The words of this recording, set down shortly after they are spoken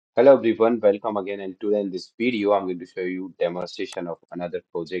Hello everyone, welcome again. And today in this video, I'm going to show you demonstration of another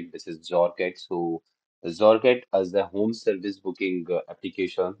project. This is Jorket. So Jorket as the home service booking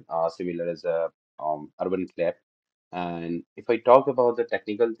application, similar as a urban clap. And if I talk about the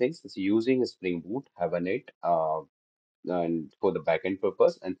technical things, it's using Spring Boot, Hibernate, and for the backend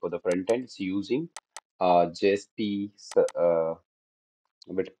purpose, and for the front end, it's using JSP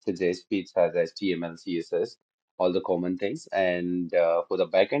but the JSP it has HTML, CSS, all the common things. And for the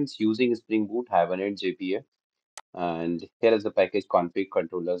backends, using Spring Boot, Hibernate, JPA. And here is the package config,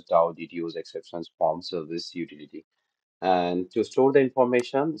 controllers, DAO, DTOs, exceptions, form, service, utility. And to store the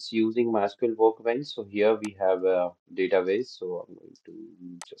information, it's using MySql Workbench. So here we have a database. So I'm going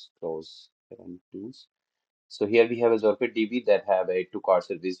to just close current tools. So here we have a Jorket DB that have a to-card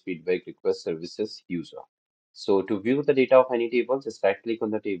service, feedback, request, services, user. So to view the data of any table, just right click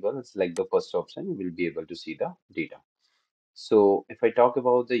on the table and select the first option. You will be able to see the data. So if I talk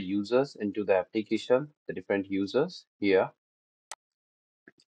about the users into the application, the different users here.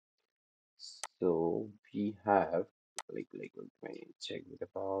 So we have let me check with the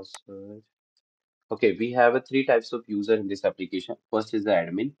password. Okay, we have three types of user in this application. First is the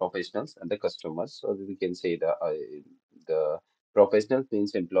admin, professionals, and the customers. So we can say the professional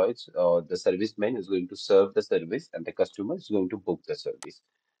means employees, or the serviceman is going to serve the service, and the customer is going to book the service.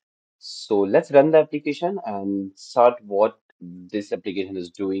 So let's run the application and start what this application is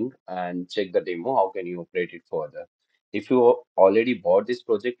doing and check the demo. How can you operate it further? If you already bought this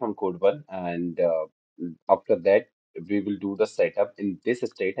project from Code One, and after that we will do the setup in this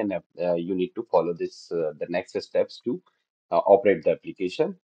state, and you need to follow this the next steps to operate the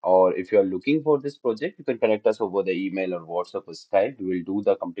application. Or if you are looking for this project, you can connect us over the email or WhatsApp or Skype. We will do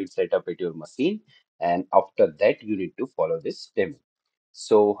the complete setup at your machine, and after that you need to follow this demo.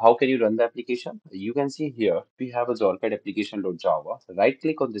 So how can you run the application? You can see here we have a Jorket application.java. Right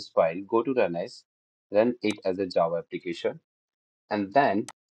click on this file, go to run as, run it as a Java application, and then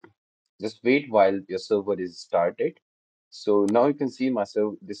just wait while your server is started. So now you can see my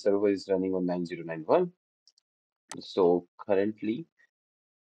server, this server is running on 9091. So currently,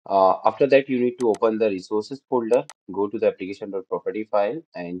 after that you need to open the resources folder, go to the application.property file,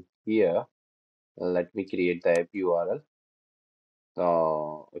 and here let me create the app URL.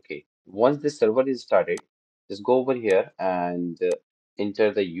 Okay. Once this server is started, just go over here and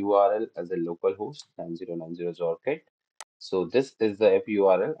enter the URL as a localhost 9090 Jorket. So this is the app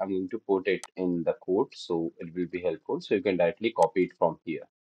URL. I'm going to put it in the code so it will be helpful. So you can directly copy it from here.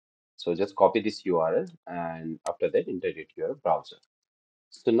 So just copy this URL and after that enter it to your browser.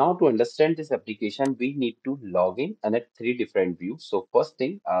 So now to understand this application, we need to log in and at three different views. So first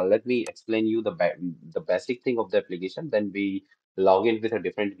thing, let me explain you the basic thing of the application. Then we log in with a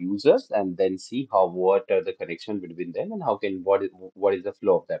different users and then see how what are the connection between them and how can what is the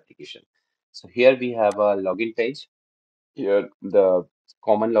flow of the application. So here we have a login page. Here the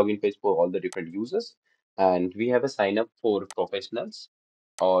common login page for all the different users, and we have a sign up for professionals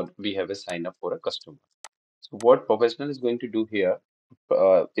or we have a sign up for a customer. So what professional is going to do here,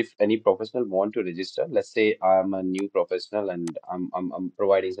 if any professional want to register, let's say I'm a new professional and I'm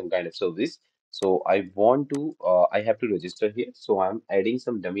providing some kind of service. So I have to register here. So I'm adding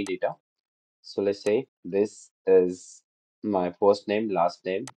some dummy data. So let's say this is my first name, last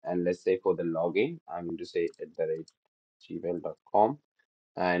name, and let's say for the login, I'm going to say @gmail.com.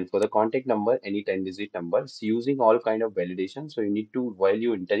 And for the contact number, any 10-digit number, it's using all kind of validation. So you need to, while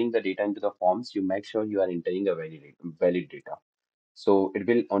you entering the data into the forms, you make sure you are entering a valid data. So it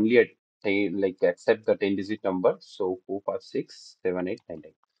will only like accept the 10-digit number. So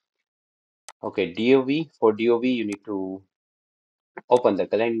 4567899. Okay, DOV. For DOV, you need to open the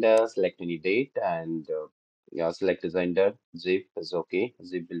calendar, select any date, and yeah, select the gender. Zip is okay.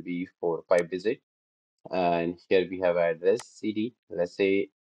 Zip will be for 5 digit. And here we have address CD. Let's say,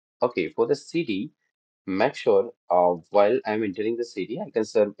 okay, for the CD, make sure while I'm entering the city, I can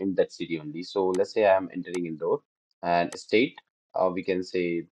serve in that city only. So let's say I'm entering Indore and state, we can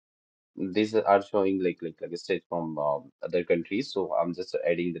say these are showing like a state from other countries. So I'm just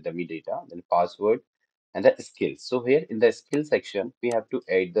adding the dummy data, then password and the skills. So here in the skill section, we have to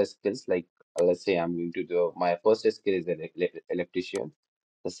add the skills like let's say I'm going to do my first skill is electrician.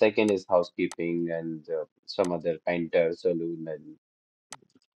 The second is housekeeping and some other painter, saloon, and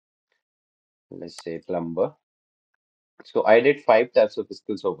let's say plumber. So I did five types of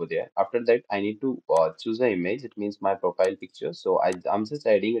skills over there. After that, I need to choose an image. It means my profile picture. So I'm just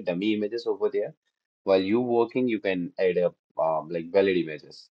adding a dummy images over there. While you working, you can add a like valid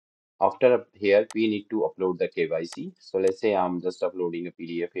images. After here, we need to upload the KYC. So let's say I'm just uploading a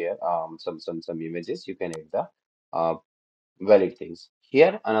PDF here. Some images. You can add the uh, valid things.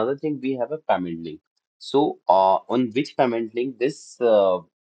 Here, another thing, we have a payment link. So, on which payment link this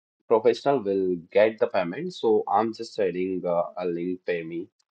professional will get the payment. So, I'm just adding a link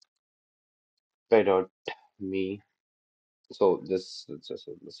pay.me. So, this just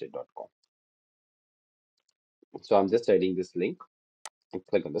let's say .com. So, I'm just adding this link and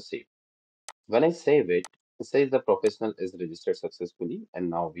click on the save. When I save it, it says the professional is registered successfully, and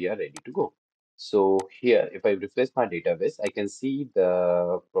now we are ready to go. So here, if I refresh my database, I can see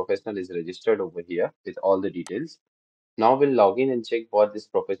the professional is registered over here with all the details. Now we'll log in and check what this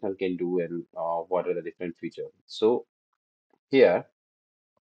professional can do and what are the different features. So here,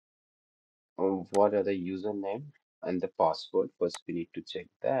 what are the username and the password? First, we need to check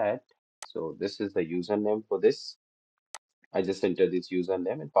that. So this is the username for this. I just enter this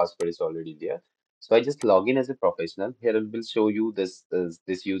username and password is already there. So I just log in as a professional. Here it will show you this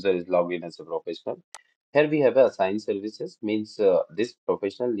user is logged in as a professional. Here we have a assigned services, means this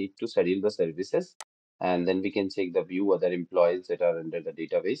professional need to schedule the services, and then we can check the view other employees that are under the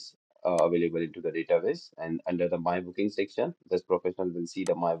database, available into the database, and under the my booking section, this professional will see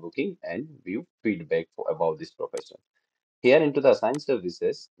the my booking and view feedback about this professional. Here into the assigned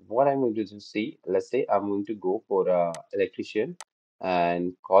services, what I'm going to do, see, let's say I'm going to go for a electrician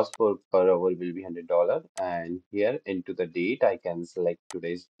and cost for per hour will be $100. And here into the date, I can select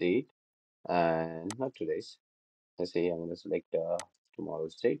today's date and not today's. Let's say I'm going to select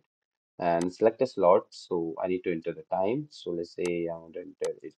tomorrow's date and select a slot. So I need to enter the time. So let's say I want to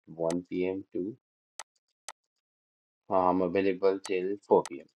enter it 1 p.m. to available till 4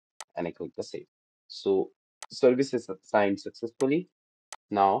 p.m. and I click the save. So service is assigned successfully.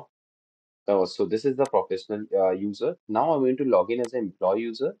 Now, so this is the professional user. Now I'm going to log in as an employee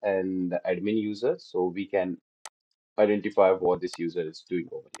user and the admin user, so we can identify what this user is doing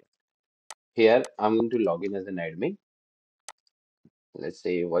over here. Here, I'm going to log in as an admin. Let's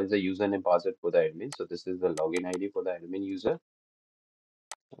say what is the username password for the admin. So this is the login ID for the admin user.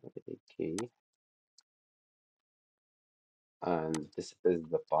 Okay, and this is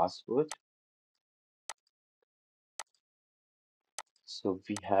the password. So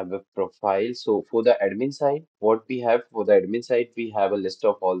we have a profile. So for the admin side, what we have for the admin side, we have a list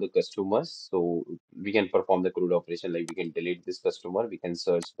of all the customers. So we can perform the CRUD operation, like we can delete this customer, we can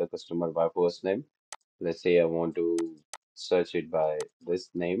search the customer by first name. Let's say I want to search it by this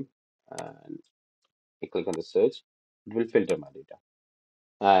name and I click on the search, it will filter my data.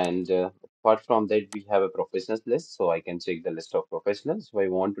 And apart from that, we have a professionals list. So I can check the list of professionals. If I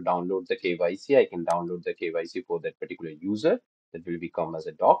want to download the KYC, I can download the KYC for that particular user. That will become as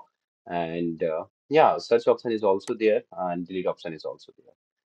a doc. And yeah, search option is also there and delete option is also there.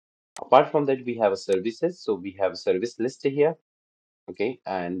 Apart from that, we have a services. So we have a service list here. Okay.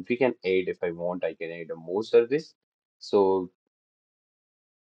 And we can add, if I want, I can add a more service. So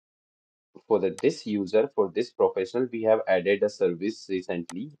for this user, for this professional, we have added a service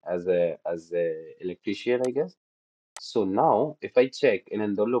recently as a electrician, I guess. So now, if I check in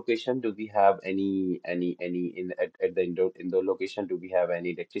indoor location, do we have any in at the indoor location? Do we have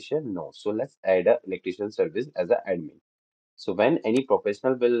any electrician? No. So let's add a electrician service as an admin. So when any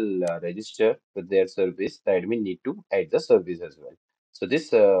professional will register with their service, the admin need to add the service as well. So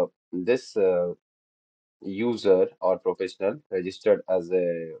this user or professional registered as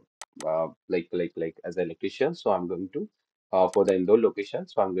a like as an electrician. So I'm going to for the indoor location.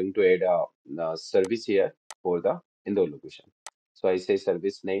 So I'm going to add a service here for the indoor location. So I say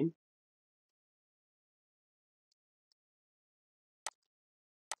service name.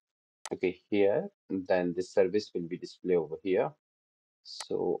 Okay, here. Then this service will be displayed over here.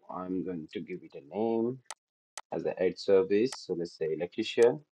 So I'm going to give it a name as the add service. So let's say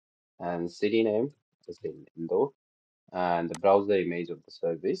electrician and city name. Let's say indoor and the browser image of the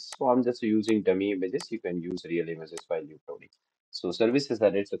service. So I'm just using dummy images. You can use real images while you're coding. So service is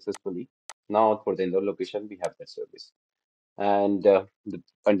added successfully. Now for the indoor location, we have that service. And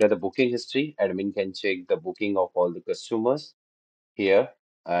under the booking history, admin can check the booking of all the customers here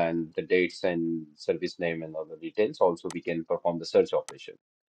and the dates and service name and all the details. Also, we can perform the search operation.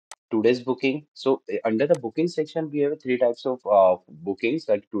 Today's booking. So under the booking section, we have three types of bookings.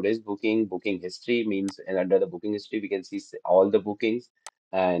 Like today's booking, booking history means, and under the booking history, we can see all the bookings.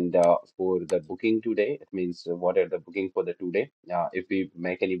 And for the booking today, it means what are the booking for the today. If we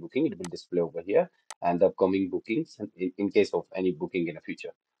make any booking, it will display over here, and the upcoming bookings in case of any booking in the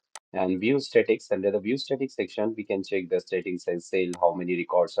future. And view statics, under the view statics section, we can check the statics and sale, how many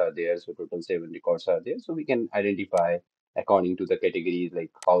records are there. So total 7 records are there. So we can identify according to the categories,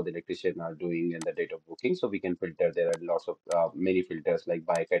 like how the electrician are doing and the date of booking. So we can filter. There are lots of many filters like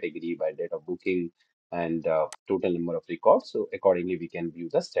by category, by date of booking, and total number of records. So accordingly, we can view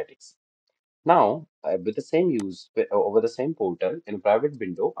the statics. Now, with the same over the same portal in a private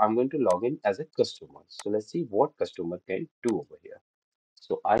window, I'm going to log in as a customer. So let's see what customer can do over here.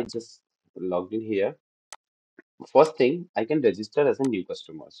 So I just logged in here. First thing, I can register as a new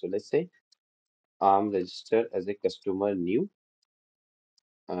customer. So let's say I'm registered as a customer new,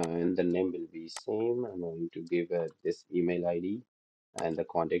 and the name will be same. I'm going to give this email ID and the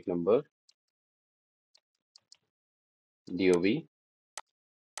contact number, DOV,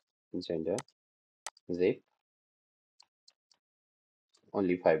 gender, zip,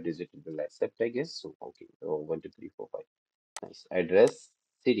 only 5 digit it will accept, I guess. So okay, so 1 2 3 4 5. Nice. Address,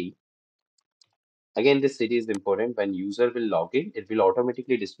 city. Again, this city is important. When user will log in, it will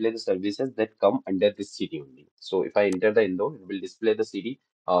automatically display the services that come under this city only. So if I enter the Indore, it will display the city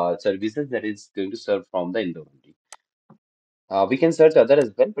services that is going to serve from the Indore only. We can search other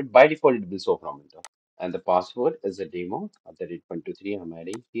as well, but by default it will show from Indore. And the password is a demo at the rate 123. I'm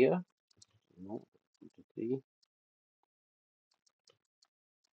adding here. No, 123.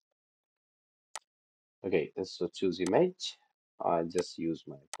 Okay, so choose image. I just use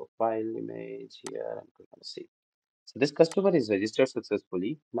my profile image here. I'm going to see. So this customer is registered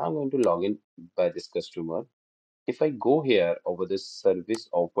successfully. Now I'm going to log in by this customer. If I go here over this service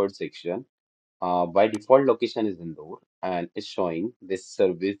offered section, by default location is Indore and it's showing this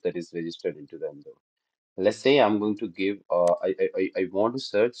service that is registered into the Indore. Let's say I'm going to give, I want to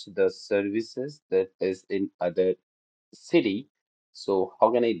search the services that is in other city. So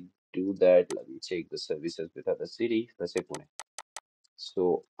how can I do that? Let me check the services with other city. Let's say Pune.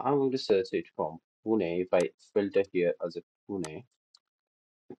 So I'm going to search it from Pune. If I filter here as a Pune,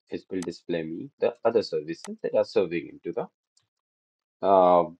 it will display me the other services that are serving into the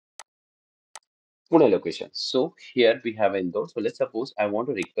uh, Pune location. So here we have Indore. So let's suppose I want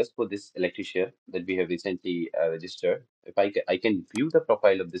to request for this electrician that we have recently registered. If I can view the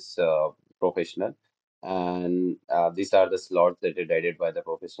profile of this professional, and these are the slots that are guided by the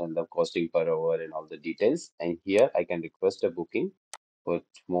professional, the costing per hour, and all the details. And here I can request a booking for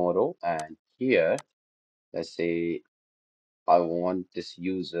tomorrow. And here, let's say I want this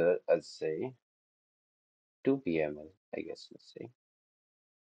user as say 2 p.m. I guess. Let's say.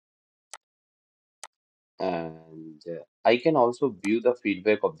 And I can also view the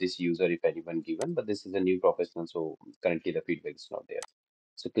feedback of this user if anyone given, but this is a new professional, so currently the feedback is not there.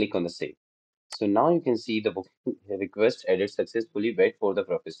 So click on the save. So now you can see the booking request added successfully. Wait for the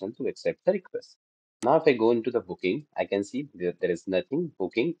professional to accept the request. Now if I go into the booking, I can see that there is nothing.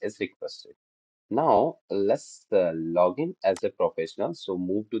 Booking is requested. Now let's log in as a professional. So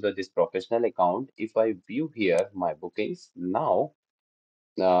move to this professional account. If I view here my bookings now,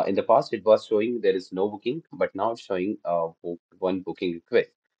 in the past it was showing there is no booking, but now it's showing one booking request.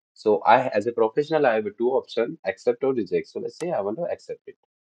 So I, as a professional, I have two options: accept or reject. So let's say I want to accept it.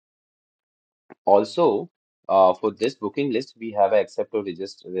 Also, for this booking list, we have a accept or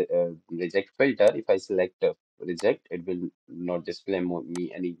reject filter. If I select reject, it will not display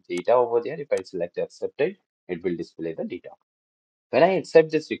me any data over there. If I select accepted, it will display the data. When I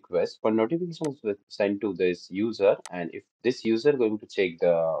accept this request, one notification is sent to this user, and if this user going to check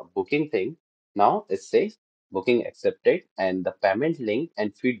the booking thing, now it says booking accepted, and the payment link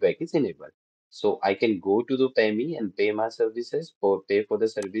and feedback is enabled. So I can go to the pay me and pay my services for pay for the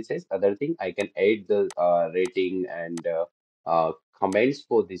services. Other thing, I can add the rating and comments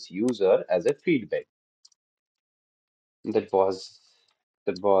for this user as a feedback. That was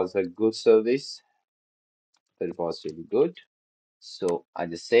that was a good service. That was really good. So I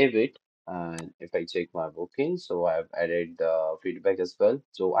just save it. And if I check my booking, so I have added the feedback as well.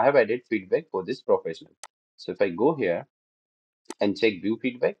 So I have added feedback for this professional. So if I go here and check view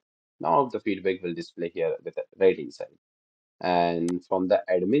feedback, now the feedback will display here with the rating side. And from the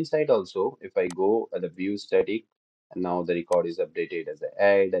admin side also, if I go at the view static, and now the record is updated as an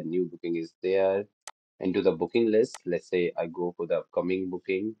add, and new booking is there. Into the booking list, let's say I go for the upcoming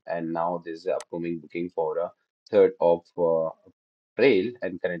booking, and now there's the upcoming booking for a 3rd of April,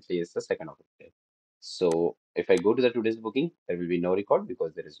 and currently it's the 2nd of April. So if I go to the today's booking, there will be no record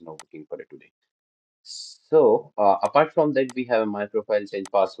because there is no booking for it today. So apart from that, we have a my profile change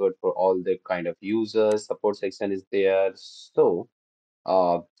password for all the kind of users. Support section is there. So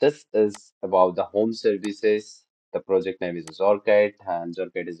this is about the home services. The project name is Jorket, and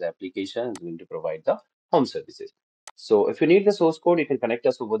Jorket is the application is going to provide the home services. So if you need the source code, you can connect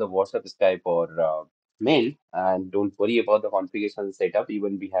us over the WhatsApp, Skype, or mail. And don't worry about the configuration and setup.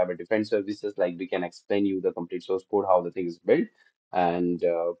 Even we have a different services, like we can explain you the complete source code, how the thing is built, and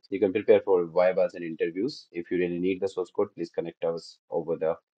you can prepare for vivas and interviews. If you really need the source code, please connect us over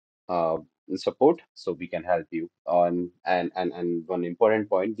the uh, support, so we can help you on. And one important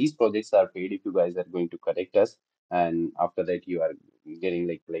point, these projects are paid if you guys are going to correct us, and after that you are getting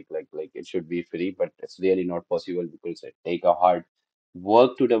like it should be free, but it's really not possible because it take a hard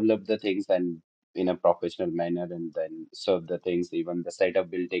work to develop the things and in a professional manner and then serve the things. Even the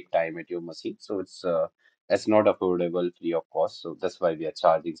setup will take time at your machine, so it's not affordable free of cost, so that's why we are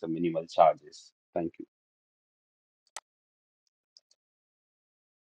charging some minimal charges. Thank you.